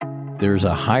there's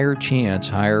a higher chance,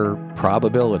 higher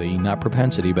probability, not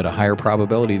propensity, but a higher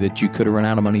probability that you could have run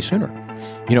out of money sooner.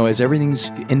 As everything's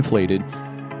inflated,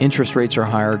 interest rates are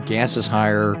higher, gas is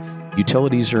higher,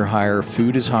 utilities are higher,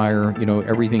 food is higher,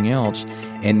 everything else.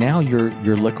 And now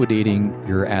you're liquidating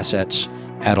your assets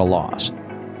at a loss.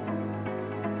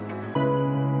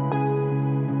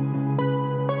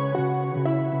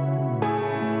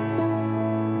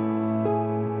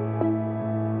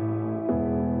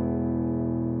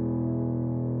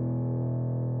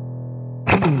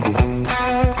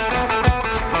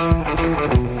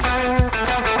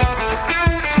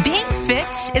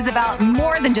 Is about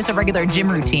more than just a regular gym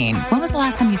routine. When was the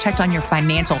last time you checked on your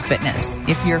financial fitness?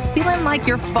 If you're feeling like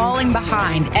you're falling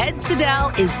behind, Ed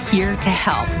Siddell is here to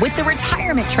help with The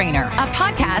Retirement Trainer, a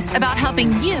podcast about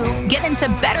helping you get into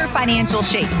better financial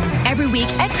shape. Every week,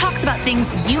 Ed talks about things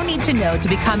you need to know to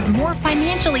become more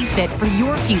financially fit for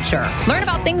your future. Learn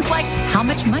about things like how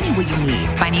much money will you need,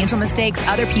 financial mistakes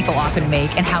other people often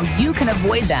make, and how you can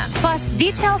avoid them. Plus,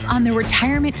 details on the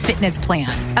Retirement Fitness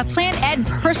Plan, a plan Ed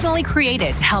personally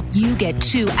created to help you get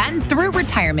to and through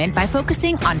retirement by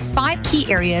focusing on 5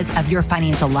 key areas of your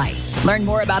financial life. Learn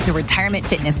more about the Retirement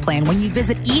Fitness Plan when you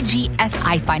visit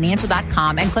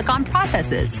EGSIFinancial.com and click on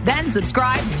Processes. Then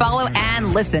subscribe, follow,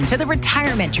 and listen to The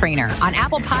Retirement Trainer on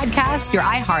Apple Podcasts, your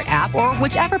iHeart app, or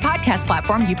whichever podcast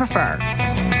platform you prefer.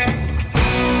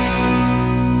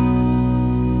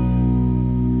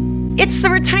 It's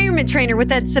The Retirement Trainer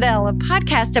with Ed Siddell, a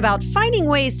podcast about finding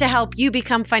ways to help you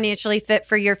become financially fit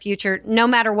for your future, no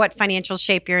matter what financial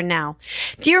shape you're in now.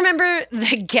 Do you remember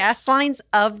the gas lines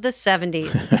of the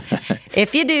 70s?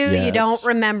 If you do, yes. You don't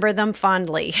remember them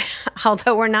fondly.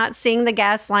 Although we're not seeing the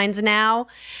gas lines now,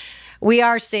 we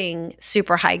are seeing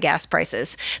super high gas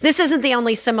prices. This isn't the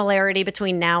only similarity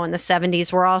between now and the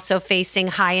 70s. We're also facing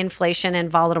high inflation and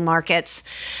volatile markets.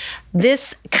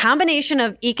 This combination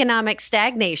of economic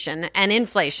stagnation and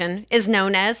inflation is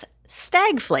known as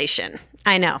stagflation.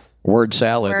 I know. Word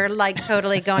salad. We're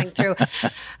totally going through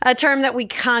a term that we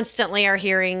constantly are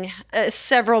hearing.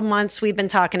 Several months we've been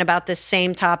talking about this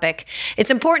same topic.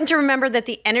 It's important to remember that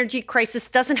the energy crisis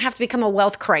doesn't have to become a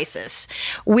wealth crisis.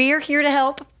 We're here to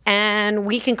help, and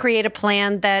we can create a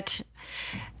plan that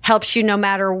helps you no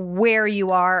matter where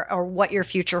you are or what your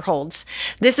future holds.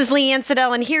 This is Leanne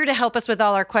Siddell, and here to help us with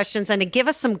all our questions and to give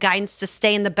us some guidance to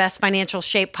stay in the best financial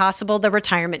shape possible, the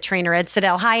Retirement Trainer, Ed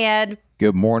Siddell. Hi, Ed.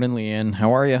 Good morning, Leanne.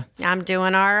 How are you? I'm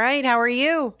doing all right. How are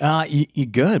you? You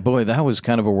good. Boy, that was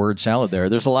kind of a word salad there.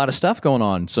 There's a lot of stuff going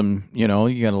on. You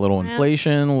got a little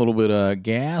inflation, a little bit of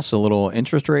gas, a little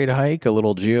interest rate hike, a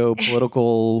little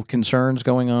geopolitical concerns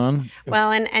going on.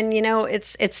 Well, and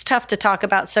it's tough to talk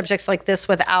about subjects like this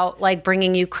without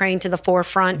bringing Ukraine to the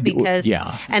forefront because,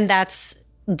 and that's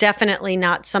definitely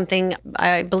not something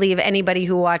I believe anybody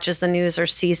who watches the news or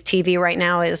sees TV right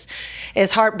now is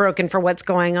heartbroken for what's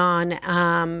going on.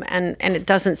 And it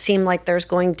doesn't seem like there's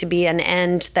going to be an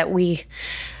end that we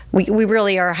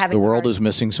really are having. The world is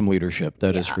missing some leadership.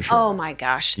 That is for sure. Oh my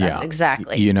gosh, that's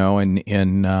exactly.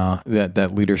 And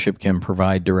that leadership can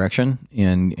provide direction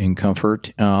and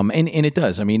comfort. And it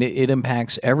does. I mean, it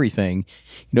impacts everything.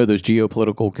 Those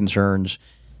geopolitical concerns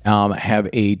have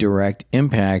a direct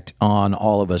impact on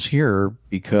all of us here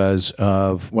because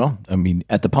of,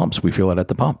 at the pumps. We feel it at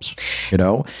the pumps.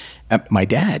 My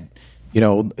dad,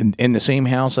 in the same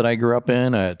house that I grew up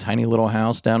in, a tiny little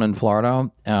house down in Florida,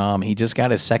 he just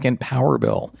got his second power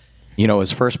bill.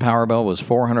 His first power bill was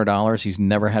 $400. He's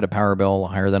never had a power bill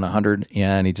higher than $100,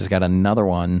 and he just got another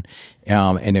one,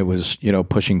 and it was,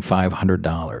 pushing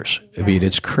 $500. I mean,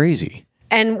 it's crazy.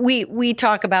 And we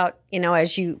talk about,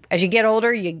 as you get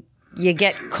older, you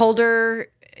get colder,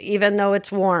 even though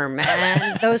it's warm.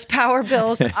 And those power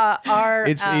bills are...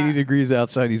 It's 80 degrees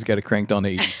outside. He's got it cranked on to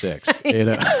 86.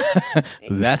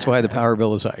 That's why the power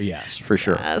bill is... Yes, for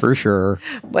sure. Yes. For sure.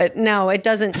 But no, it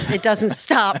doesn't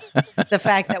stop the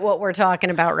fact that what we're talking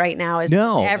about right now is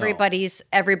everybody's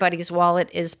wallet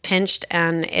is pinched,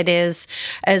 and it is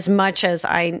as much as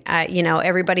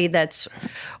everybody that's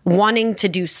wanting to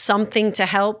do something to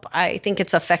help. I think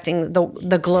it's affecting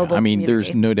the global community.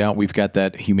 There's no doubt we've got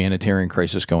that humanitarian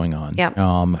crisis going on. Yep.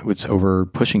 It's over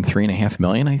pushing 3.5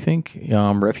 million, I think,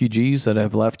 refugees that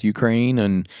have left Ukraine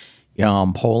and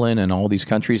Poland and all these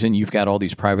countries. And you've got all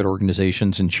these private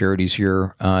organizations and charities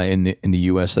here in the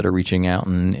U.S. that are reaching out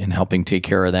and helping take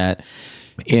care of that.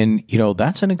 And,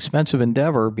 that's an expensive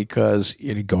endeavor because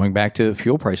going back to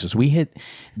fuel prices,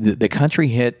 the country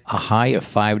hit a high of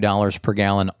 $5 per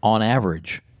gallon on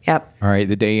average. Yep. All right.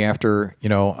 The day after,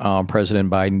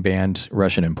 President Biden banned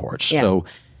Russian imports. Yep. So,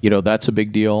 that's a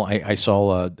big deal. I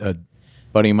saw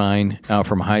buddy of mine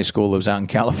from high school lives out in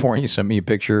California, sent me a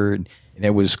picture, and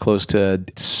it was close to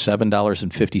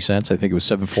 $7.50. I think it was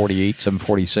 $7.48,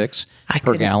 $7.46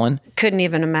 per gallon. Couldn't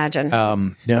even imagine.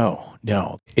 No.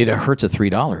 It hurts at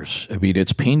 $3. I mean,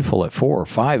 it's painful at $4 or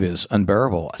 $5 is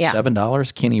unbearable. Yeah.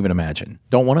 $7, can't even imagine.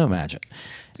 Don't want to imagine.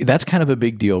 That's kind of a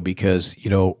big deal because,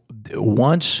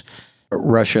 once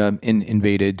Russia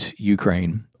invaded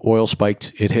Ukraine, oil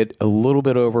spiked. It hit a little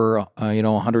bit over,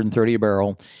 130 a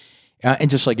barrel.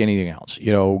 And just like anything else,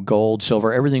 gold,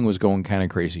 silver, everything was going kind of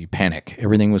crazy. Panic.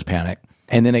 Everything was panic.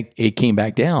 And then it came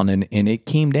back down, and it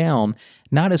came down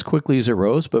not as quickly as it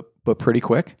rose, but pretty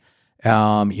quick.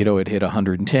 It hit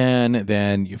 110,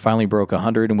 then you finally broke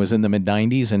 100 and was in the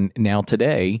mid-90s, and now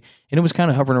today, and it was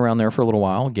kind of hovering around there for a little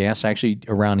while. Gas actually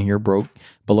around here broke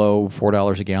below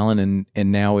 $4 a gallon,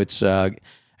 and now it's, I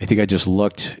think I just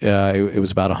looked, it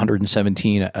was about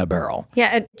 117 a barrel.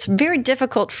 Yeah, it's very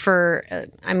difficult for,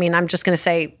 I'm just going to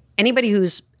say, anybody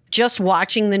who's just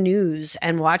watching the news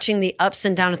and watching the ups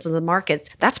and downs of the markets,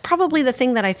 that's probably the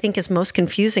thing that I think is most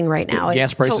confusing right now.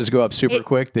 Gas prices go up super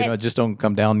quick. They just don't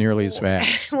come down nearly as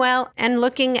fast. Well, and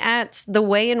looking at the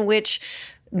way in which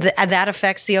that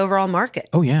affects the overall market.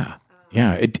 Oh, yeah.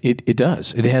 Yeah, it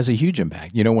does. It has a huge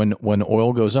impact. When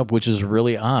oil goes up, which is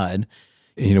really odd,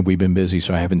 we've been busy,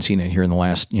 so I haven't seen it here in the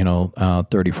last,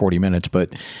 30, 40 minutes.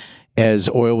 But as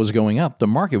oil was going up, the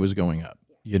market was going up,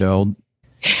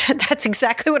 That's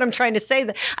exactly what I'm trying to say.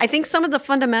 I think some of the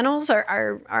fundamentals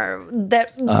are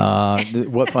that.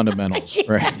 What fundamentals,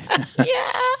 right?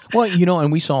 Yeah. Well,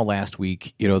 and we saw last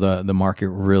week, the market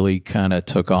really kind of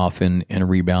took off and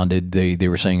rebounded. They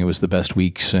were saying it was the best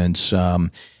week since,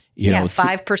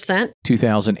 5%.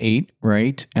 2008,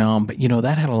 right? But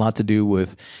that had a lot to do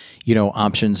with,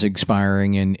 options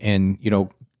expiring and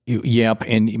Yep,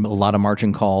 and a lot of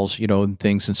margin calls, and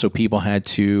things, and so people had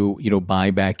to,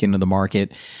 buy back into the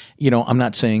market. I'm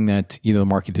not saying that the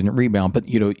market didn't rebound, but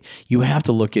you have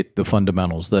to look at the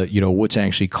fundamentals, what's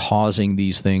actually causing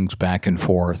these things back and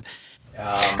forth.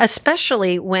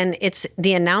 Especially when it's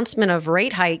the announcement of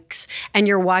rate hikes and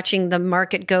you're watching the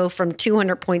market go from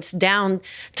 200 points down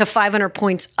to 500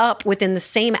 points up within the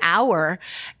same hour,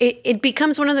 it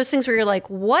becomes one of those things where you're like,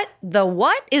 what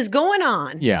is going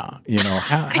on? Yeah.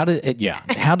 How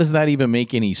does that even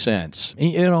make any sense?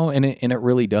 And it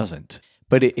really doesn't.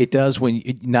 But it does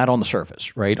not on the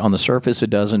surface, right? On the surface,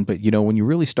 it doesn't. But, when you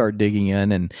really start digging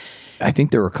in, and I think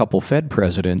there were a couple Fed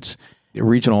presidents,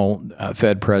 regional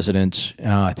Fed presidents,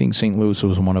 I think St. Louis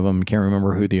was one of them. Can't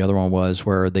remember who the other one was,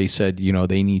 where they said,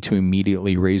 they need to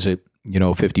immediately raise it,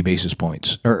 50 basis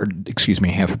points, or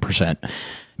 0.5%.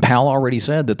 Powell already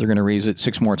said that they're going to raise it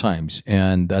 6 more times.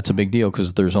 And that's a big deal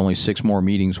because there's only 6 more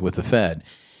meetings with the Fed.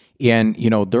 And,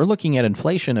 they're looking at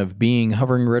inflation of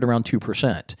hovering right around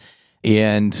 2%.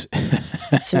 And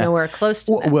it's nowhere close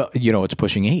to that. Well, it's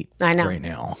pushing 8 I know. right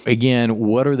now. Again,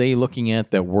 what are they looking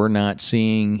at that we're not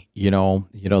seeing?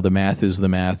 The math is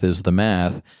the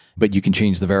math, but you can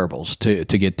change the variables to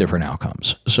get different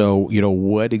outcomes. So,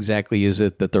 what exactly is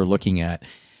it that they're looking at?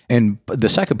 And the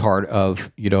second part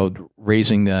of,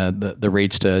 raising the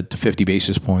rates to 50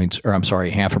 basis points, or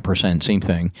 0.5%, same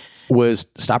thing, was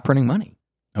stop printing money.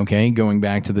 Okay, going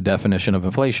back to the definition of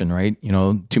inflation, right?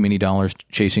 Too many dollars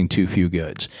chasing too few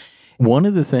goods. One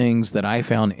of the things that I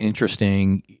found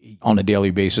interesting on a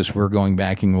daily basis, we're going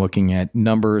back and looking at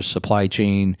numbers, supply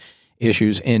chain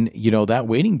issues, and that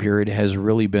waiting period has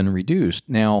really been reduced.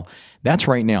 Now, that's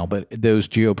right now, but those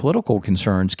geopolitical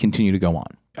concerns continue to go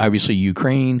on. Obviously,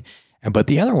 Ukraine, but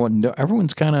the other one,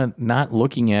 everyone's kind of not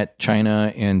looking at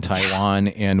China and Taiwan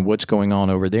and what's going on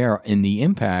over there and the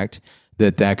impact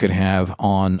that could have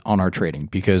on our trading,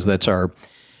 because that's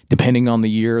depending on the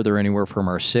year, they're anywhere from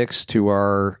our 6th to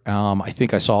our, I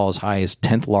think I saw as high as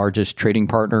 10th largest trading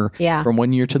partner from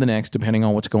one year to the next, depending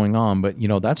on what's going on. But,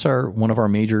 that's one of our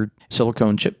major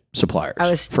silicone chip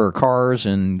suppliers for cars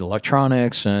and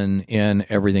electronics and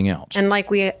everything else. And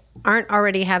we aren't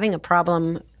already having a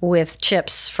problem with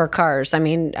chips for cars.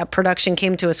 Production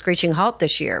came to a screeching halt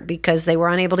this year because they were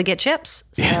unable to get chips.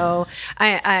 So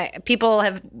people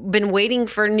have been waiting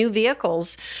for new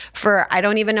vehicles for I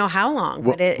don't even know how long.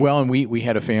 And we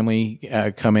had a family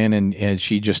come in and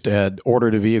she just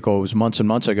ordered a vehicle. It was months and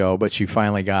months ago, but she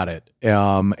finally got it.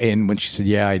 And when she said,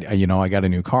 I got a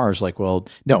new car, I was like, well,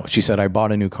 no. She said, I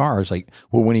bought a new car. I was like,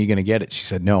 well, when are you going to get it? She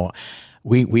said, no.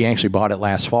 We actually bought it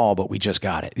last fall, but we just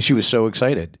got it. She was so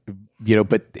excited,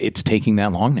 but it's taking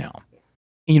that long now.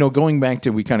 Going back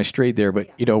to, we kind of strayed there, but,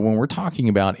 when we're talking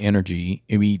about energy,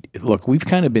 we've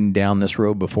kind of been down this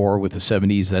road before with the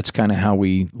 70s. That's kind of how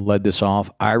we led this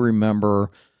off. I remember,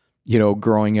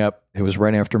 growing up, It was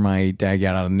right after my dad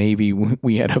got out of the Navy.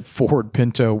 We had a Ford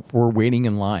Pinto. We're waiting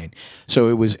in line. So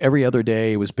it was every other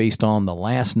day. It was based on the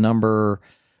last number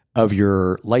of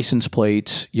your license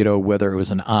plate, whether it was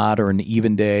an odd or an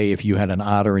even day, if you had an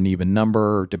odd or an even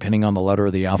number, depending on the letter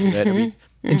of the alphabet.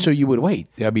 And so you would wait.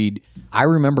 I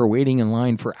remember waiting in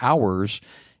line for hours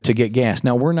to get gas.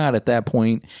 Now, we're not at that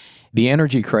point. The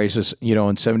energy crisis,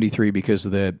 in 73 because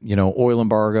of the, oil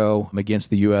embargo against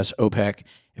the U.S. OPEC,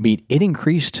 it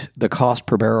increased the cost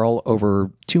per barrel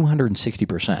over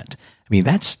 260%.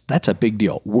 That's a big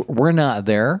deal. We're not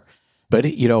there, but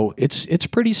it's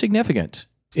pretty significant.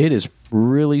 It is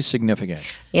really significant.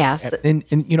 Yes. And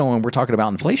when we're talking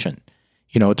about inflation,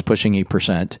 it's pushing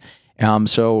 8%.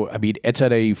 So it's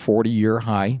at a 40-year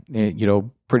high,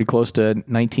 pretty close to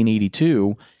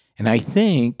 1982. And I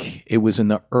think it was in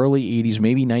the early 80s,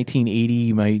 maybe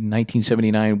 1980,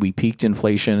 1979, we peaked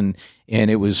inflation, and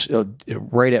it was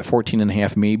right at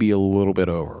 14.5, maybe a little bit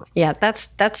over. Yeah, that's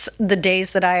the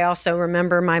days that I also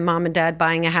remember my mom and dad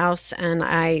buying a house, and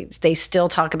they still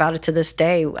talk about it to this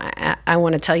day. I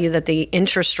want to tell you that the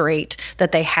interest rate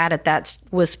that they had at that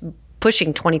was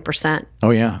pushing 20%. Oh,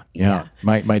 yeah.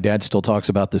 My dad still talks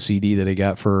about the CD that he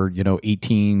got for,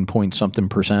 18 point something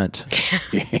percent.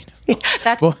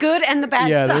 That's good and the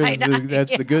bad side.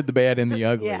 That's the good, the bad, and the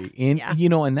ugly.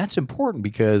 And that's important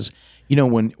because,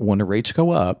 when the rates go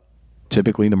up,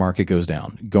 typically the market goes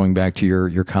down. Going back to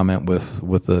your comment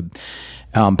with the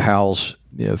Powell's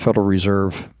Federal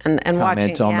Reserve and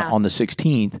comment on the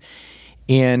 16th.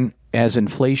 And as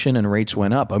inflation and rates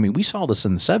went up, we saw this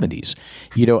in the 70s,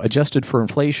 adjusted for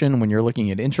inflation, when you're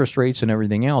looking at interest rates and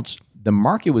everything else, the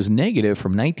market was negative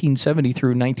from 1970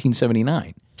 through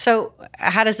 1979. So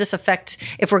how does this affect,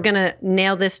 if we're going to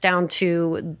nail this down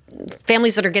to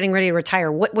families that are getting ready to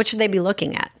retire, what should they be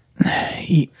looking at?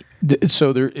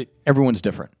 So everyone's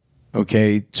different.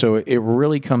 Okay, so it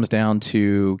really comes down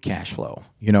to cash flow.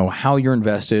 How you're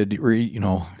invested.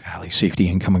 Golly, safety,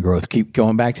 income, and growth. Keep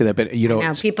going back to that, but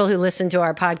now people who listen to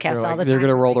our podcast all the time, they're going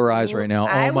to roll their eyes right now.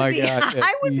 Oh my gosh!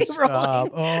 I would be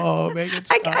rolling. Oh, make it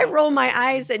stop. I roll my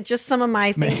eyes at just some of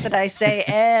my things that I say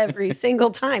every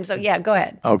single time. So yeah, go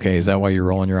ahead. Okay, is that why you're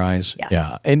rolling your eyes? Yes.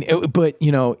 Yeah, but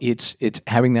it's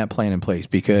having that plan in place,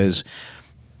 because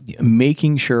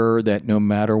making sure that no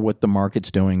matter what the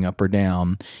market's doing, up or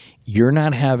down, you're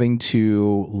not having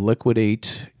to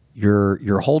liquidate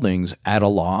your holdings at a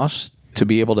loss to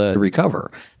be able to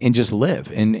recover and just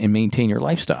live and maintain your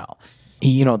lifestyle.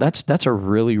 That's a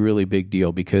really, really big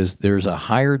deal, because there's a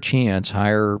higher chance,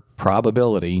 higher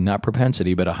probability, not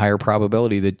propensity, but a higher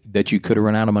probability that you could have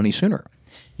run out of money sooner.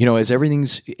 As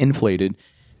everything's inflated,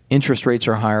 interest rates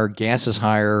are higher, gas is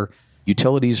higher,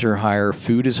 utilities are higher,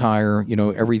 food is higher,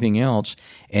 everything else.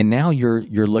 And now you're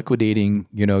liquidating,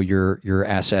 your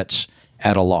assets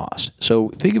at a loss. So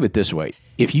think of it this way.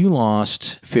 If you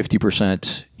lost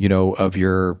 50%, of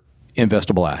your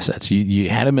investable assets, you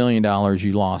had $1 million,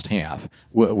 you lost half.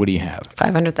 What do you have?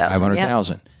 500,000.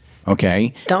 500,000. Yep.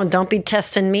 Okay. Don't be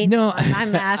testing me. No,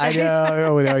 I'm math. I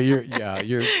know.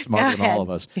 You're smarter than all of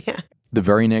us. Yeah. The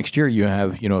very next year, you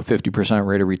have, a 50%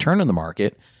 rate of return in the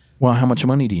market. Well, how much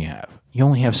money do you have? You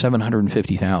only have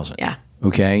 $750,000. Yeah.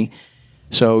 Okay.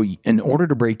 So in order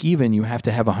to break even, you have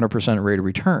to have 100% rate of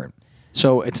return.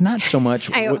 So it's not so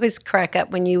much. I always crack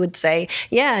up when you would say,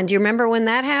 "Yeah, and do you remember when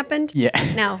that happened?" Yeah.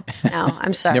 No,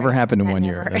 I'm sorry. Never happened in 1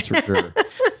 year. That's for sure.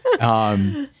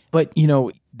 But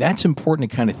that's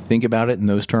important to kind of think about it in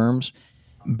those terms,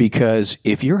 because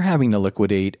if you're having to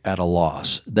liquidate at a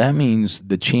loss, that means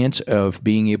the chance of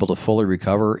being able to fully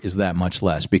recover is that much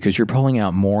less, because you're pulling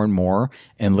out more and more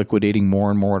and liquidating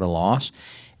more and more at a loss.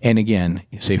 And again,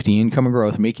 safety, income, and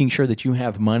growth, making sure that you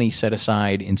have money set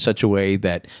aside in such a way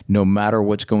that no matter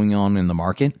what's going on in the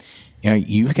market,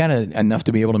 you've got enough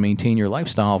to be able to maintain your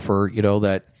lifestyle for,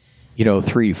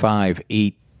 3, 5,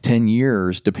 8, 10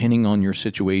 years, depending on your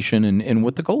situation and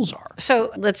what the goals are.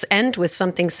 So let's end with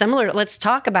something similar. Let's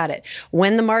talk about it.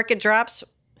 When the market drops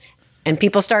and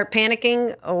people start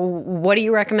panicking, what do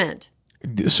you recommend?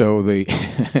 So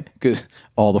because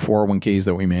all the 401ks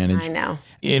that we manage, I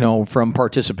know, from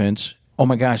participants, oh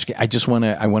my gosh, I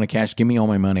want to cash, give me all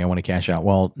my money, I want to cash out.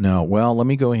 Well, no, let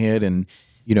me go ahead and,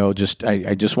 I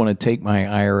just want to take my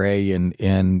IRA and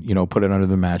put it under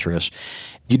the mattress.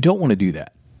 You don't want to do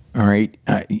that. All right.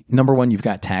 Number one, you've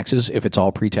got taxes if it's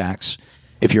all pre-tax.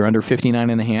 If you're under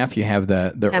 59.5, you have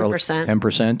the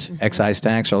 10% excise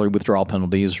tax, early withdrawal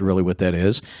penalty is really what that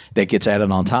is. That gets added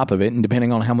on top of it. And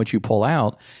depending on how much you pull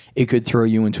out, it could throw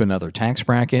you into another tax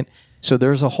bracket. So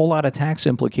there's a whole lot of tax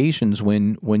implications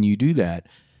when you do that.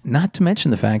 not to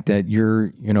mention the fact that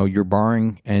you're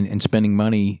borrowing and spending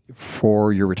money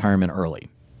for your retirement early.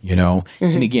 And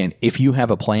again, if you have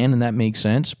a plan and that makes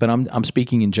sense, but I'm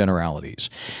speaking in generalities.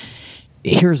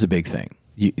 Here's the big thing.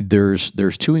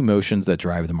 There's two emotions that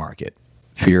drive the market: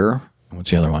 fear.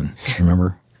 What's the other one?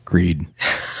 Remember? Greed.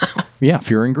 Yeah,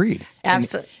 fear and greed.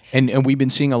 Absolutely. And we've been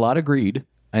seeing a lot of greed,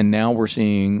 and now we're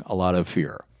seeing a lot of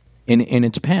fear, and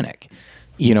it's panic.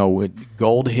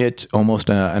 Gold hit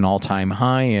almost an all-time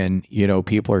high, and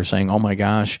people are saying, "Oh my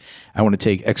gosh, I want to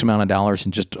take X amount of dollars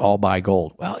and just all buy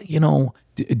gold." Well,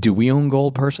 do we own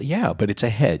gold personally? Yeah, but it's a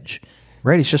hedge,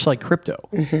 right? It's just like crypto.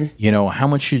 How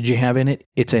much should you have in it?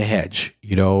 It's a hedge.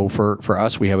 For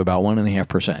us, we have about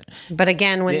 1.5%. But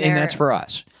again, and that's for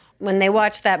us. When they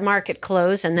watch that market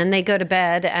close and then they go to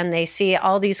bed and they see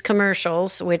all these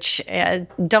commercials, which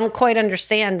don't quite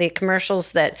understand the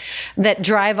commercials that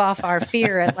drive off our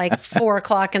fear at like 4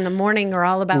 o'clock in the morning are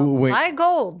all about buy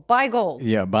gold.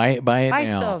 Yeah, buy it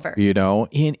now. Silver.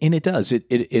 And it does.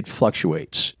 It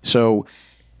fluctuates. So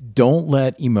don't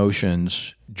let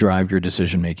emotions drive your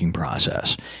decision-making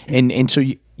process. And so,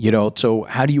 so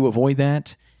how do you avoid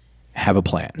that? Have a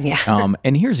plan. Yeah.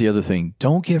 And here's the other thing.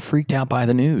 Don't get freaked out by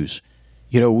the news.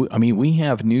 We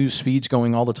have news feeds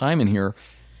going all the time in here,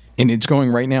 and it's going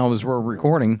right now as we're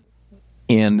recording,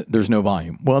 and there's no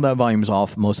volume. Well, that volume's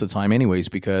off most of the time anyways,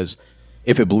 because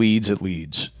if it bleeds, it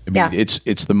leads.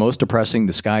 It's the most depressing.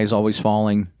 The sky is always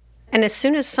falling. And as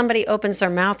soon as somebody opens their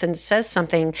mouth and says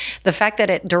something, the fact that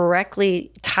it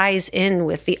directly ties in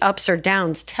with the ups or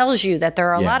downs tells you that there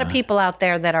are a lot of people out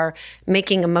there that are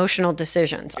making emotional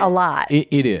decisions. A lot.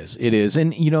 It is.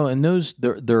 And, and those,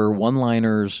 there are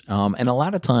one-liners. And a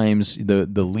lot of times the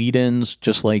lead-ins,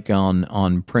 just like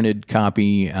on printed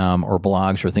copy or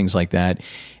blogs or things like that,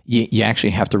 you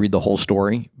actually have to read the whole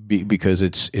story because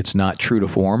it's not true to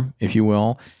form, if you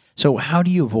will. So how do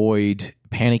you avoid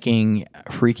panicking,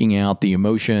 freaking out, the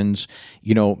emotions,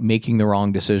 making the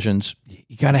wrong decisions?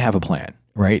 You got to have a plan,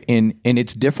 right? And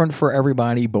it's different for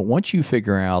everybody, but once you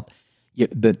figure out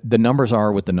the numbers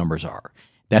are what the numbers are,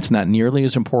 that's not nearly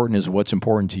as important as what's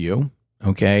important to you,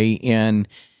 okay? And,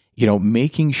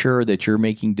 making sure that you're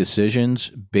making decisions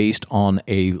based on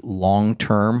a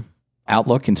long-term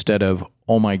outlook instead of,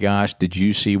 oh my gosh, did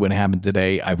you see what happened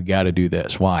today? I've got to do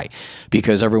this. Why?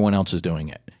 Because everyone else is doing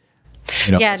it.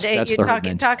 That's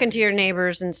talking to your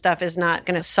neighbors and stuff is not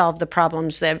going to solve the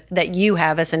problems that you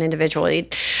have as an individual.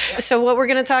 So what we're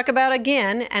going to talk about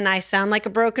again, and I sound like a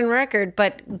broken record,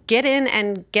 but get in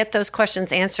and get those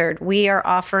questions answered. We are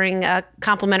offering a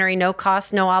complimentary, no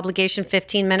cost, no obligation,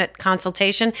 15-minute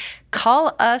consultation.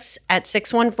 Call us at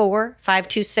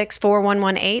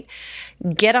 614-526-4118.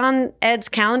 Get on Ed's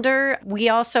calendar. We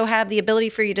also have the ability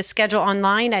for you to schedule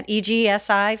online at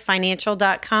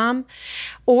egsifinancial.com.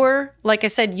 Or, like I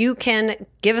said, you can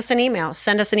give us an email.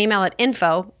 Send us an email at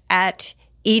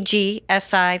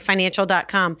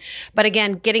info@egsifinancial.com. But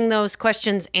again, getting those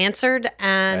questions answered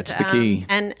and that's the key.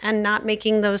 And not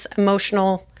making those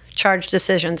emotional charged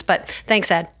decisions. But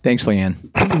thanks, Ed. Thanks, Leanne.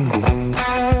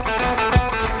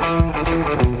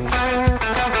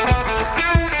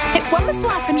 When was the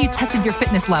last time you tested your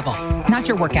fitness level? Not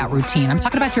your workout routine. I'm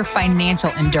talking about your financial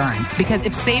endurance. Because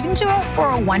if saving to a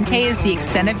 401k is the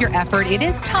extent of your effort, it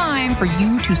is time for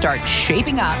you to start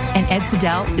shaping up. And Ed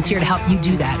Siddell is here to help you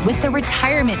do that with The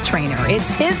Retirement Trainer.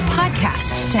 It's his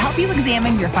podcast to help you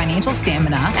examine your financial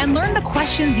stamina and learn the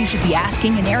questions you should be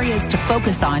asking and areas to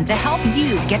focus on to help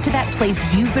you get to that place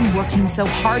you've been working so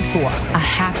hard for, a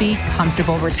happy,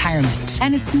 comfortable retirement.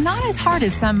 And it's not as hard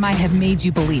as some might have made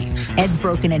you believe. Ed's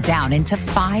broken it down into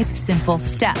 5 simple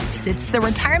steps. It's the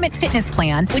Retirement Fitness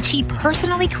Plan, which he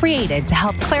personally created to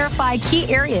help clarify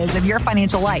key areas of your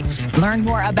financial life. Learn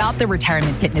more about the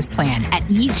Retirement Fitness Plan at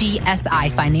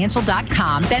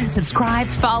egsifinancial.com. Then subscribe,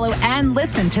 follow, and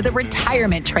listen to The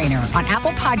Retirement Trainer on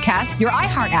Apple Podcasts, your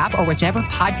iHeart app, or whichever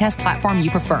podcast platform you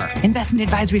prefer. Investment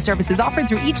advisory services offered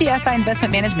through EGSI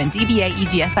Investment Management, DBA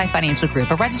EGSI Financial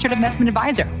Group, a registered investment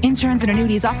advisor. Insurance and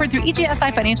annuities offered through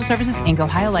EGSI Financial Services, Inc.,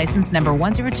 Ohio license number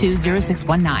 1020619.